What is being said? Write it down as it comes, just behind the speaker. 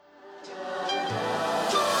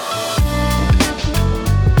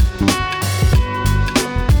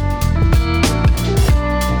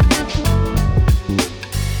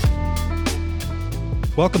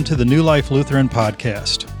Welcome to the New Life Lutheran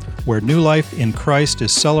Podcast, where new life in Christ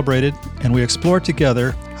is celebrated and we explore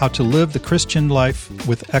together how to live the Christian life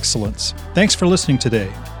with excellence. Thanks for listening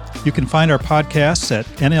today. You can find our podcasts at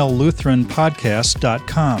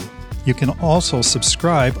nllutheranpodcast.com. You can also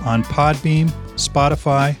subscribe on Podbean,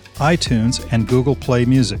 Spotify, iTunes, and Google Play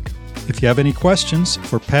Music. If you have any questions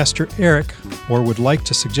for Pastor Eric or would like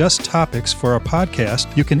to suggest topics for our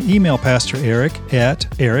podcast, you can email Pastor Eric at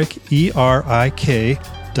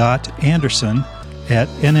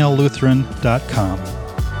eric.anderson@nllutheran.com.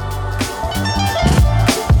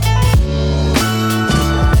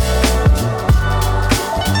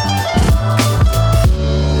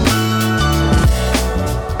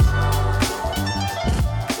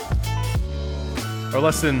 Our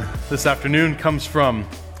lesson this afternoon comes from,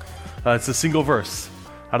 it's a single verse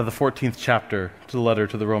out of the 14th chapter to the letter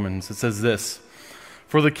to the Romans. It says this: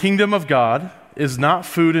 "For the kingdom of God is not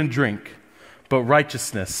food and drink, but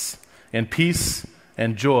righteousness and peace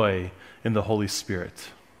and joy in the Holy Spirit."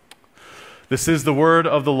 This is the word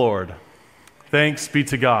of the Lord. Thanks be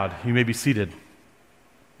to God. You may be seated.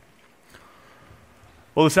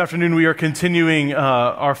 Well, this afternoon we are continuing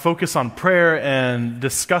our focus on prayer and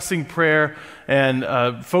discussing prayer and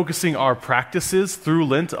focusing our practices through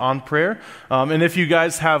Lent on prayer. And if you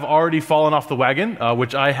guys have already fallen off the wagon,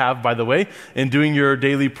 which I have, by the way, in doing your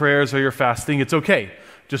daily prayers or your fasting, it's okay.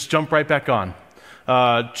 Just jump right back on.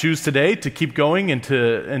 Choose today to keep going and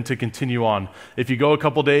to continue on. If you go a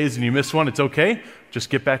couple days and you miss one, it's okay. Just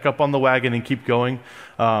get back up on the wagon and keep going.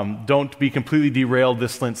 Don't be completely derailed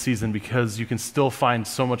this Lent season, because you can still find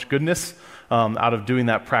so much goodness out of doing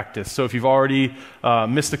that practice. So if you've already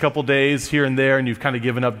missed a couple days here and there and you've kind of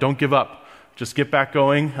given up, don't give up. Just get back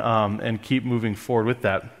going and keep moving forward with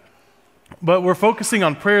that. But we're focusing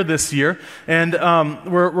on prayer this year, and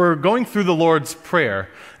we're going through the Lord's Prayer,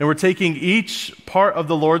 and we're taking each part of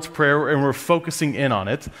the Lord's Prayer and we're focusing in on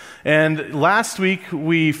it. And last week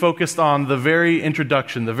we focused on the very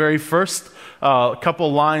introduction, the very first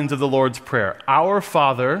couple lines of the Lord's Prayer. "Our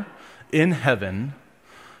Father in heaven,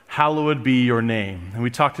 hallowed be your name." And we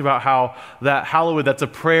talked about how that hallowed, that's a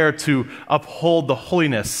prayer to uphold the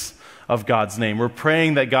holiness of God's name. We're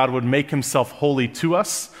praying that God would make himself holy to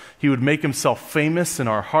us. He would make himself famous in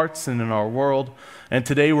our hearts and in our world. And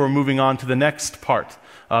today we're moving on to the next part,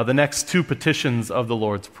 the next two petitions of the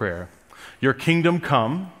Lord's Prayer. "Your kingdom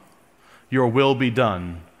come, your will be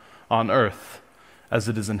done on earth as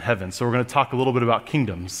it is in heaven." So we're going to talk a little bit about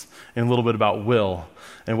kingdoms and a little bit about will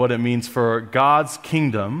and what it means for God's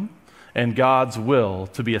kingdom and God's will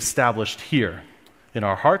to be established here in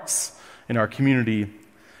our hearts, in our community,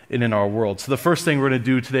 and in our world. So the first thing we're going to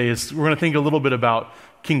do today is we're going to think a little bit about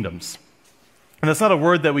kingdoms. And that's not a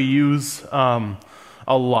word that we use a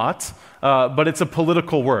lot, but it's a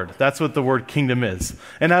political word. That's what the word kingdom is.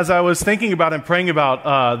 And as I was thinking about and praying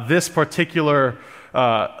about these particular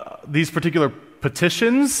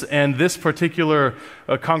petitions and this particular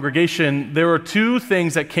congregation, there were two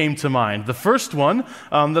things that came to mind. The first one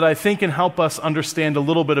that I think can help us understand a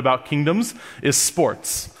little bit about kingdoms is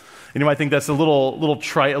sports. And you might think that's a little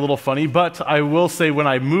trite, a little funny, but I will say when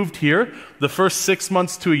I moved here, the first 6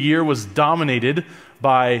 months to a year was dominated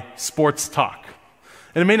by sports talk.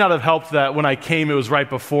 And it may not have helped that when I came, it was right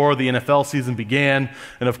before the NFL season began,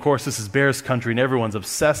 and of course this is Bears country and everyone's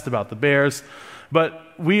obsessed about the Bears. But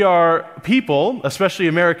we are people, especially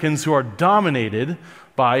Americans, who are dominated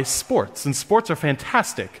by sports. And sports are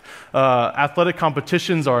fantastic. Athletic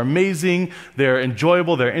competitions are amazing, they're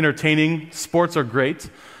enjoyable, they're entertaining, sports are great.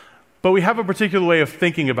 But we have a particular way of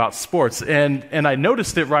thinking about sports, and I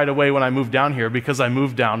noticed it right away when I moved down here, because I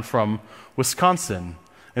moved down from Wisconsin.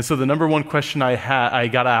 And so the number one question I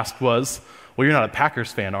got asked was, "Well, you're not a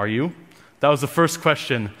Packers fan, are you?" That was the first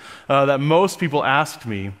question that most people asked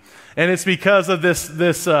me. And it's because of this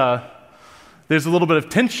there's a little bit of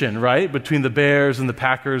tension, right, between the Bears and the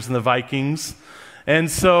Packers and the Vikings. And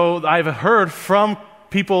so I've heard from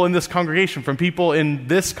people in this congregation,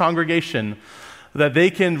 that they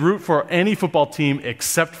can root for any football team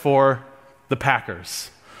except for the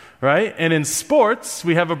Packers, right? And in sports,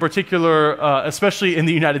 we have a particular, especially in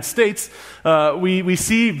the United States, we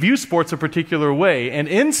view sports a particular way. And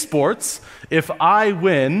in sports, if I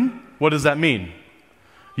win, what does that mean?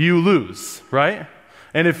 You lose, right?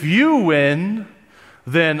 And if you win,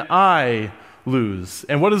 then I lose.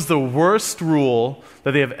 And what is the worst rule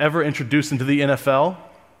that they have ever introduced into the NFL?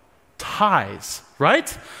 Ties,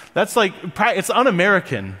 right? That's like, it's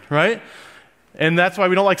un-American, right? And that's why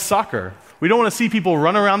we don't like soccer. We don't want to see people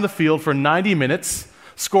run around the field for 90 minutes,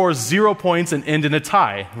 score 0 points, and end in a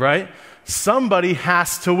tie, right? Somebody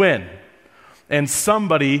has to win, and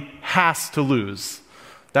somebody has to lose.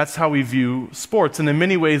 That's how we view sports. And in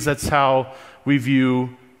many ways, that's how we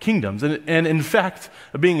view kingdoms. And in fact,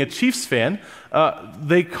 being a Chiefs fan,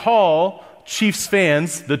 they call Chiefs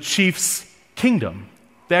fans the Chiefs kingdom.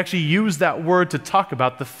 They actually use that word to talk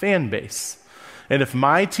about the fan base. And if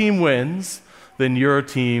my team wins, then your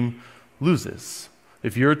team loses.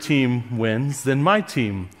 If your team wins, then my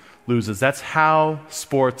team loses. That's how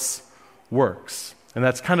sports works. And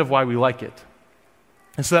that's kind of why we like it.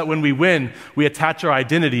 And so that when we win, we attach our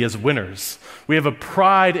identity as winners. We have a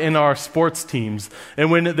pride in our sports teams.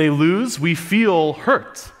 And when they lose, we feel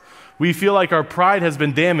hurt. We feel like our pride has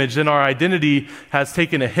been damaged and our identity has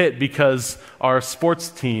taken a hit because our sports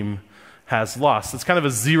team has lost. It's kind of a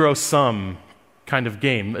zero-sum kind of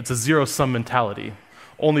game. It's a zero-sum mentality.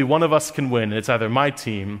 Only one of us can win, and it's either my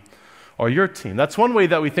team or your team. That's one way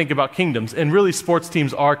that we think about kingdoms. And really, sports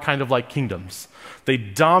teams are kind of like kingdoms. They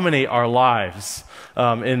dominate our lives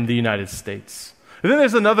in the United States. And then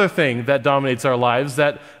there's another thing that dominates our lives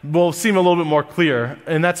that will seem a little bit more clear,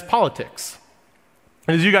 and that's politics.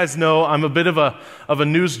 And as you guys know, I'm a bit of a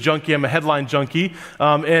news junkie. I'm a headline junkie.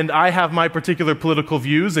 And I have my particular political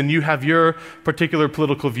views, and you have your particular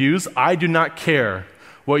political views. I do not care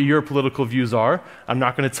what your political views are. I'm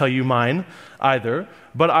not going to tell you mine either.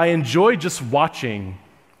 But I enjoy just watching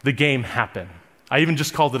the game happen. I even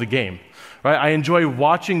just called it a game. Right? I enjoy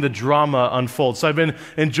watching the drama unfold. So I've been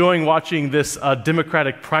enjoying watching this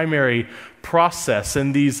Democratic primary process,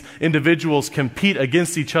 and these individuals compete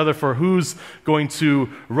against each other for who's going to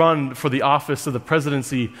run for the office of the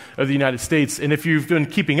presidency of the United States. And if you've been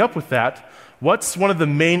keeping up with that, what's one of the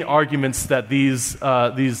main arguments that these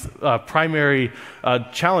primary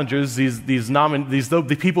challengers,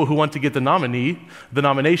 the people who want to get the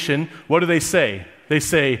nomination, what do they say? They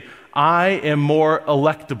say, I am more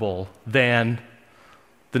electable than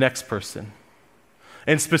the next person.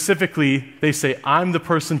 And specifically, they say, I'm the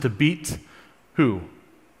person to beat who?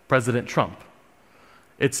 President Trump.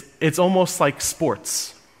 It's almost like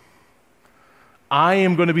sports. I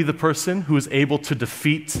am going to be the person who is able to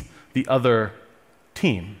defeat the other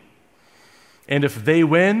team. And if they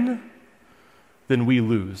win, then we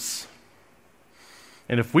lose.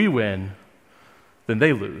 And if we win, then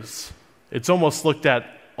they lose. It's almost looked at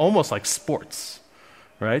almost like sports,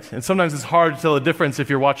 right? And sometimes it's hard to tell the difference if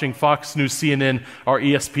you're watching Fox News, CNN, or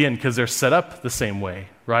ESPN because they're set up the same way,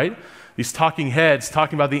 right? These talking heads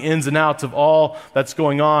talking about the ins and outs of all that's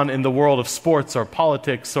going on in the world of sports or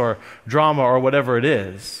politics or drama or whatever it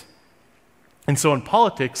is. And so in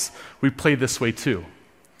politics, we play this way too.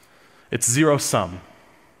 It's zero-sum.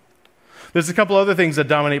 There's a couple other things that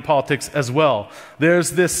dominate politics as well.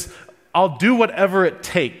 There's this, I'll do whatever it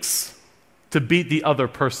takes to beat the other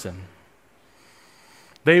person.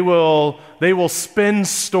 They will spin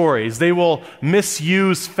stories. They will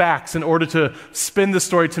misuse facts in order to spin the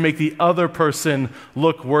story to make the other person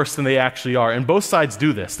look worse than they actually are. And both sides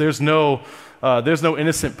do this. There's no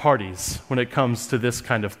innocent parties when it comes to this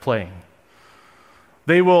kind of playing.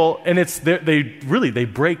 They break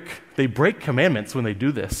commandments when they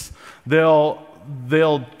do this. They'll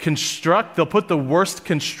put the worst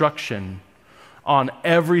construction on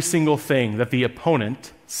every single thing that the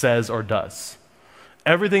opponent says or does.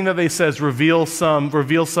 Everything that they says reveals some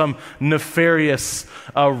nefarious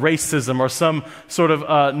racism or some sort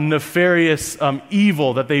of nefarious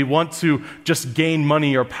evil that they want to just gain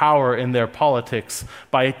money or power in their politics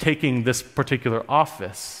by taking this particular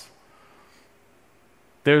office.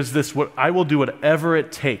 There's this, I will do whatever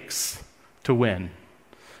it takes to win.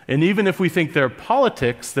 And even if we think their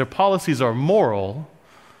policies are moral,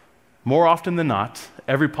 more often than not,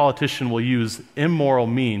 every politician will use immoral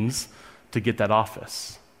means to get that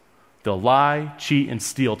office. They'll lie, cheat, and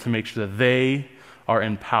steal to make sure that they are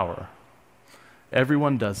in power.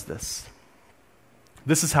 Everyone does this.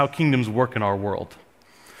 This is how kingdoms work in our world.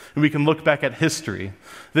 And we can look back at history.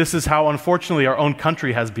 This is how, unfortunately, our own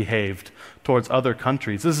country has behaved towards other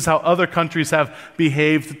countries. This is how other countries have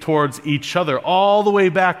behaved towards each other, all the way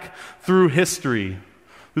back through history.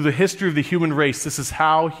 Through the history of the human race, this is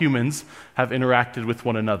how humans have interacted with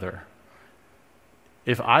one another.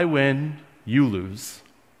 If I win, you lose.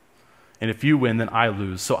 And if you win, then I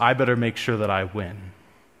lose. So I better make sure that I win.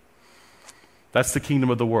 That's the kingdom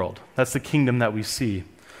of the world. That's the kingdom that we see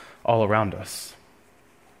all around us.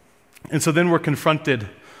 And so then we're confronted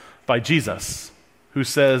by Jesus, who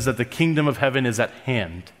says that the kingdom of heaven is at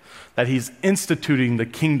hand, that he's instituting the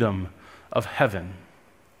kingdom of heaven.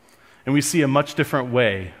 And we see a much different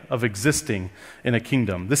way of existing in a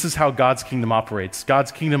kingdom. This is how God's kingdom operates.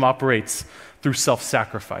 God's kingdom operates through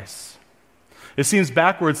self-sacrifice. It seems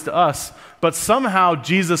backwards to us, but somehow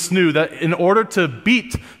Jesus knew that in order to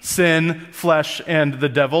beat sin, flesh, and the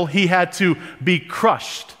devil, he had to be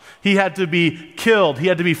crushed. He had to be killed. He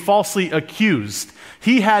had to be falsely accused.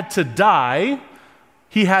 He had to die.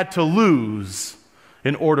 He had to lose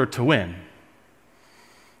in order to win.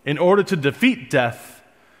 In order to defeat death,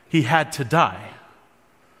 he had to die.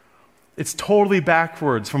 It's totally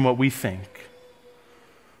backwards from what we think.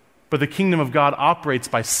 But the kingdom of God operates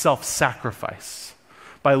by self-sacrifice,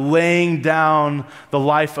 by laying down the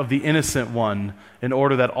life of the innocent one in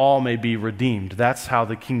order that all may be redeemed. That's how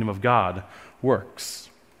the kingdom of God works.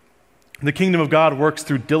 The kingdom of God works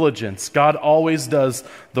through diligence. God always does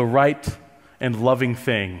the right and loving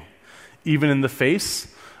thing, even in the face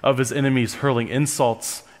of his enemies hurling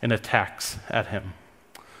insults and attacks at him.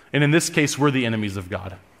 And in this case, we're the enemies of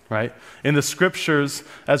God. Right? In the scriptures,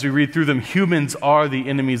 as we read through them, humans are the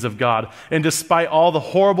enemies of God. And despite all the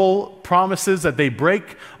horrible promises that they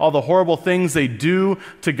break, all the horrible things they do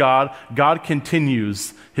to God, God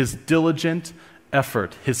continues his diligent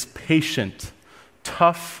effort, his patient,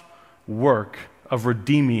 tough work of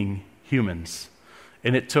redeeming humans.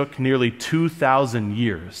 And it took nearly 2,000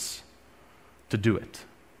 years to do it.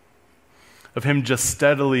 Of him just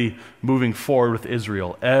steadily moving forward with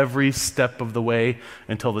Israel every step of the way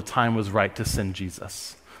until the time was right to send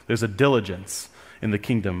Jesus. There's a diligence in the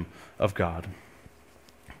kingdom of God.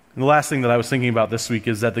 And the last thing that I was thinking about this week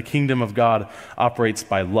is that the kingdom of God operates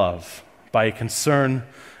by love, by a concern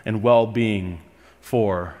and well-being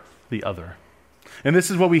for the other. And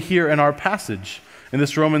this is what we hear in our passage. In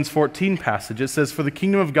this Romans 14 passage, it says, "For the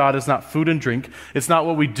kingdom of God is not food and drink. It's not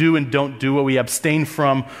what we do and don't do, what we abstain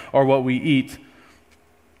from or what we eat,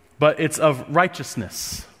 but it's of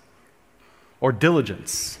righteousness or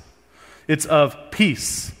diligence. It's of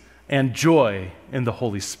peace and joy in the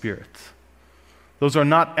Holy Spirit." Those are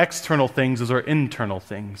not external things, those are internal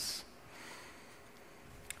things.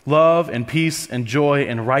 Love and peace and joy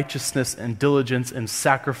and righteousness and diligence and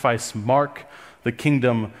sacrifice mark the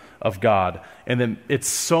kingdom of God. And then it's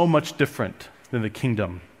so much different than the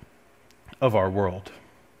kingdom of our world.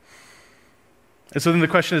 And so then the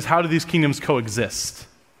question is, how do these kingdoms coexist?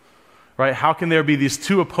 Right? How can there be these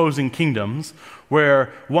two opposing kingdoms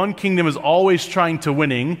where one kingdom is always trying to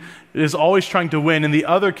win, and the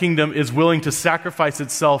other kingdom is willing to sacrifice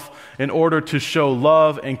itself in order to show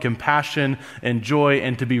love and compassion and joy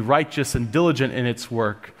and to be righteous and diligent in its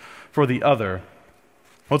work for the other?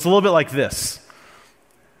 Well, it's a little bit like this.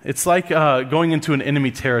 It's like going into an enemy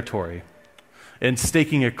territory and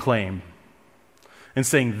staking a claim and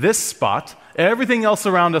saying, this spot, everything else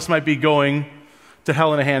around us might be going to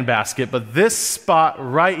hell in a handbasket, but this spot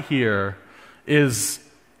right here is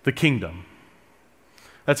the kingdom.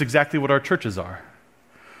 That's exactly what our churches are.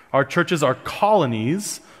 Our churches are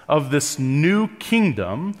colonies of this new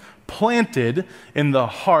kingdom planted in the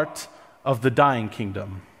heart of the dying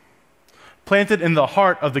kingdom, planted in the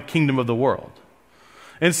heart of the kingdom of the world.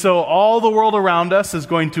 And so all the world around us is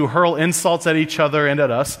going to hurl insults at each other and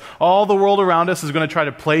at us. All the world around us is going to try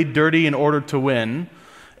to play dirty in order to win.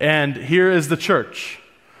 And here is the church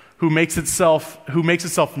who makes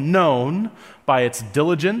itself known by its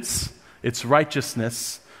diligence, its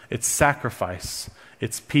righteousness, its sacrifice,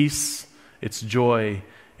 its peace, its joy,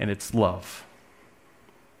 and its love.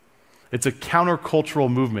 It's a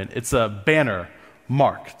countercultural movement. It's a banner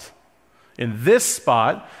marked. In this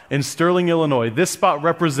spot, in Sterling, Illinois, this spot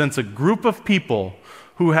represents a group of people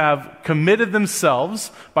who have committed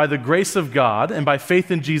themselves by the grace of God and by faith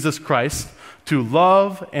in Jesus Christ to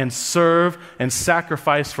love and serve and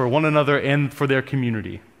sacrifice for one another and for their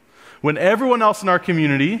community. When everyone else in our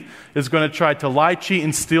community is going to try to lie, cheat,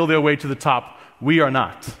 and steal their way to the top, we are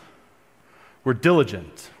not. We're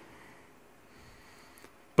diligent.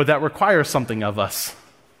 But that requires something of us.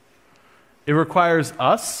 It requires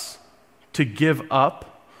us to give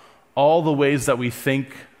up all the ways that we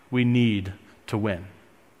think we need to win.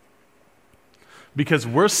 Because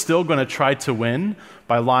we're still going to try to win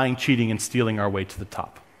by lying, cheating, and stealing our way to the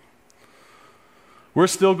top. We're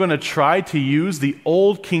still going to try to use the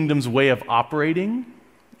old kingdom's way of operating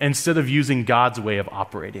instead of using God's way of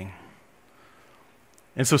operating.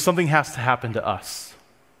 And so something has to happen to us.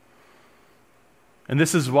 And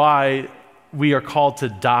this is why we are called to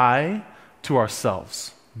die to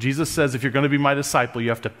ourselves. Jesus says, if you're going to be my disciple, you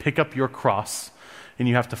have to pick up your cross and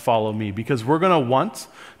you have to follow me, because we're going to want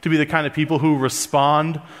to be the kind of people who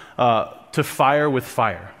respond to fire with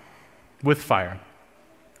fire.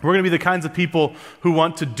 We're going to be the kinds of people who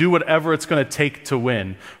want to do whatever it's going to take to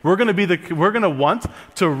win. We're going to want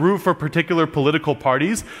to root for particular political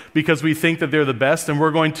parties because we think that they're the best, and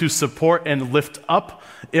we're going to support and lift up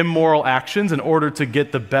immoral actions in order to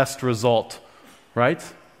get the best result, right?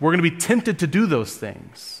 We're going to be tempted to do those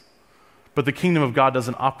things. But the kingdom of God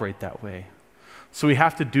doesn't operate that way. So we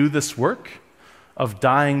have to do this work of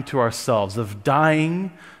dying to ourselves, of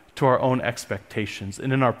dying to our own expectations.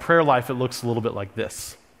 And in our prayer life, it looks a little bit like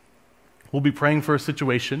this. We'll be praying for a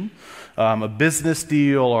situation, a business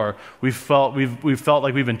deal, or we've felt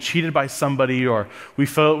like we've been cheated by somebody, or we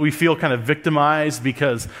feel kind of victimized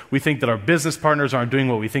because we think that our business partners aren't doing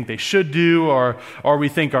what we think they should do, or we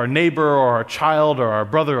think our neighbor or our child or our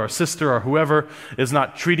brother or sister or whoever is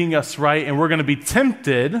not treating us right, and we're going to be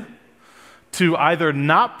tempted to either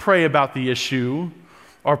not pray about the issue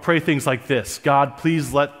or pray things like this: God,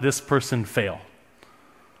 please let this person fail.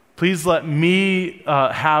 Please let me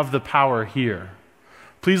have the power here.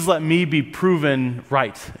 Please let me be proven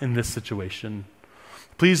right in this situation.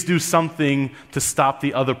 Please do something to stop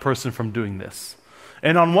the other person from doing this.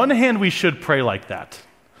 And on one hand, we should pray like that.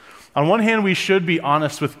 On one hand, we should be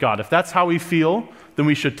honest with God. If that's how we feel, then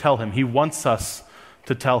we should tell him. He wants us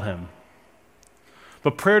to tell him.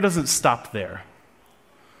 But prayer doesn't stop there.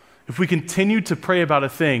 If we continue to pray about a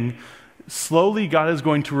thing, slowly God is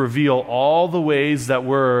going to reveal all the ways that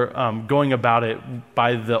we're going about it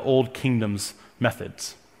by the old kingdom's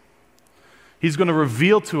methods. He's going to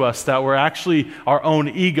reveal to us that we're actually, our own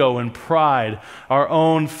ego and pride, our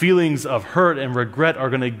own feelings of hurt and regret are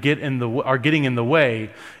getting in the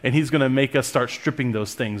way, and he's going to make us start stripping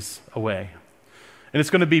those things away. And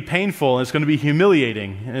it's going to be painful, and it's going to be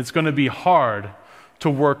humiliating, and it's going to be hard to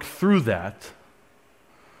work through that.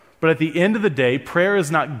 But at the end of the day, prayer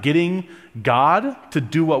is not getting God to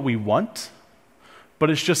do what we want,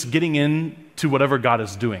 but it's just getting into whatever God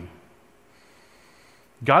is doing.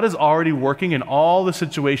 God is already working in all the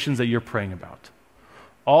situations that you're praying about.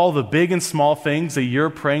 All the big and small things that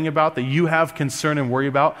you're praying about, that you have concern and worry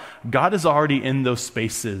about, God is already in those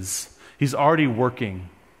spaces. He's already working.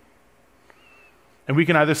 And we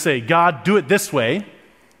can either say, God, do it this way.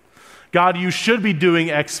 God, you should be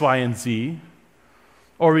doing X, Y, and Z.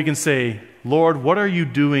 Or we can say, Lord, what are you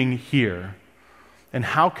doing here? And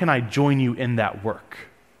how can I join you in that work?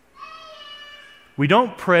 We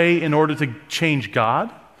don't pray in order to change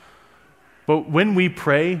God, but when we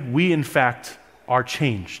pray, we in fact are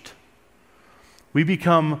changed. We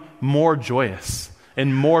become more joyous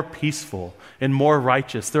and more peaceful and more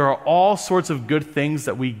righteous. There are all sorts of good things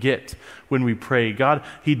that we get when we pray. God,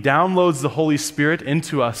 he downloads the Holy Spirit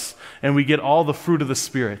into us, and we get all the fruit of the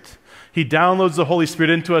Spirit. He downloads the Holy Spirit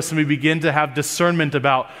into us, and we begin to have discernment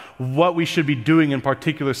about what we should be doing in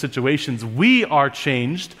particular situations. We are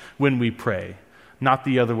changed when we pray, not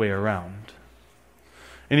the other way around.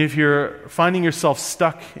 And if you're finding yourself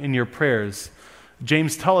stuck in your prayers,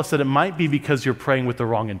 James tells us that it might be because you're praying with the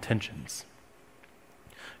wrong intentions.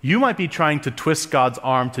 You might be trying to twist God's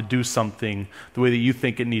arm to do something the way that you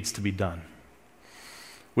think it needs to be done,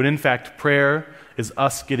 when in fact prayer is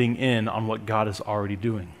us getting in on what God is already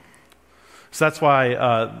doing. So that's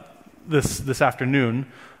why this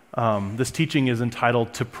afternoon, this teaching is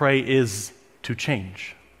entitled, "To Pray is to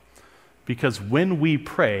Change." Because when we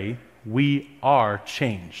pray, we are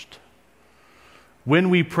changed. When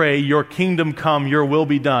we pray, your kingdom come, your will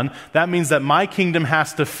be done, that means that my kingdom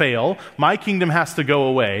has to fail, my kingdom has to go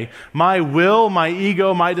away, my will, my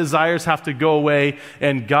ego, my desires have to go away,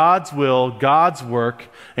 and God's will, God's work,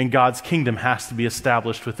 and God's kingdom has to be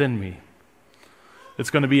established within me.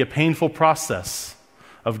 It's going to be a painful process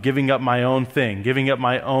of giving up my own thing, giving up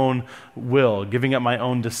my own will, giving up my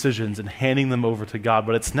own decisions, and handing them over to God,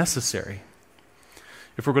 but it's necessary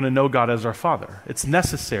if we're going to know God as our Father. It's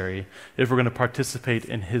necessary if we're going to participate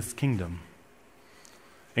in his kingdom.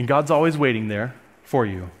 And God's always waiting there for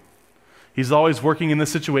you. He's always working in the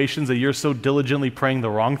situations that you're so diligently praying the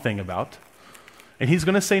wrong thing about. And he's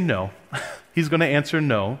going to say no. He's going to answer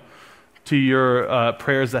no to your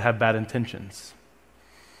prayers that have bad intentions.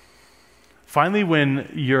 Finally,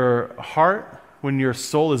 when your heart, when your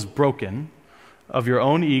soul is broken of your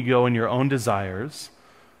own ego and your own desires,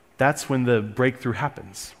 that's when the breakthrough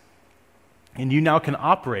happens. And you now can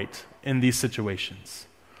operate in these situations.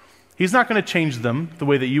 He's not going to change them the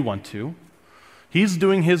way that you want to. He's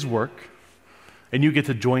doing his work, and you get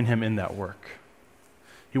to join him in that work.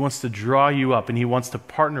 He wants to draw you up, and he wants to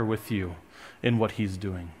partner with you in what he's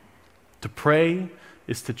doing. To pray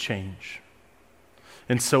is to change.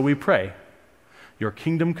 And so we pray, your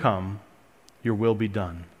kingdom come, your will be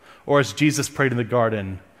done. Or as Jesus prayed in the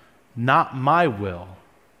garden, not my will,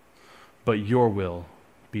 but your will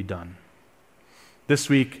be done. This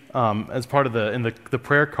week, as part of the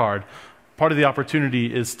prayer card, part of the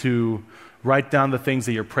opportunity is to write down the things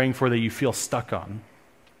that you're praying for that you feel stuck on.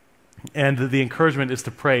 And the encouragement is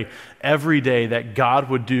to pray every day that God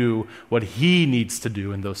would do what he needs to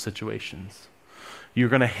do in those situations. You're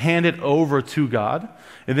going to hand it over to God,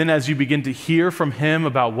 and then as you begin to hear from him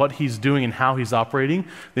about what he's doing and how he's operating,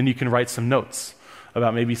 then you can write some notes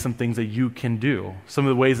about maybe some things that you can do, some of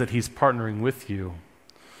the ways that he's partnering with you.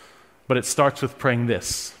 But it starts with praying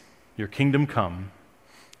this: your kingdom come,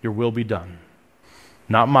 your will be done.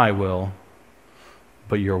 Not my will,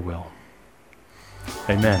 but your will.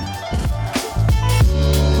 Amen.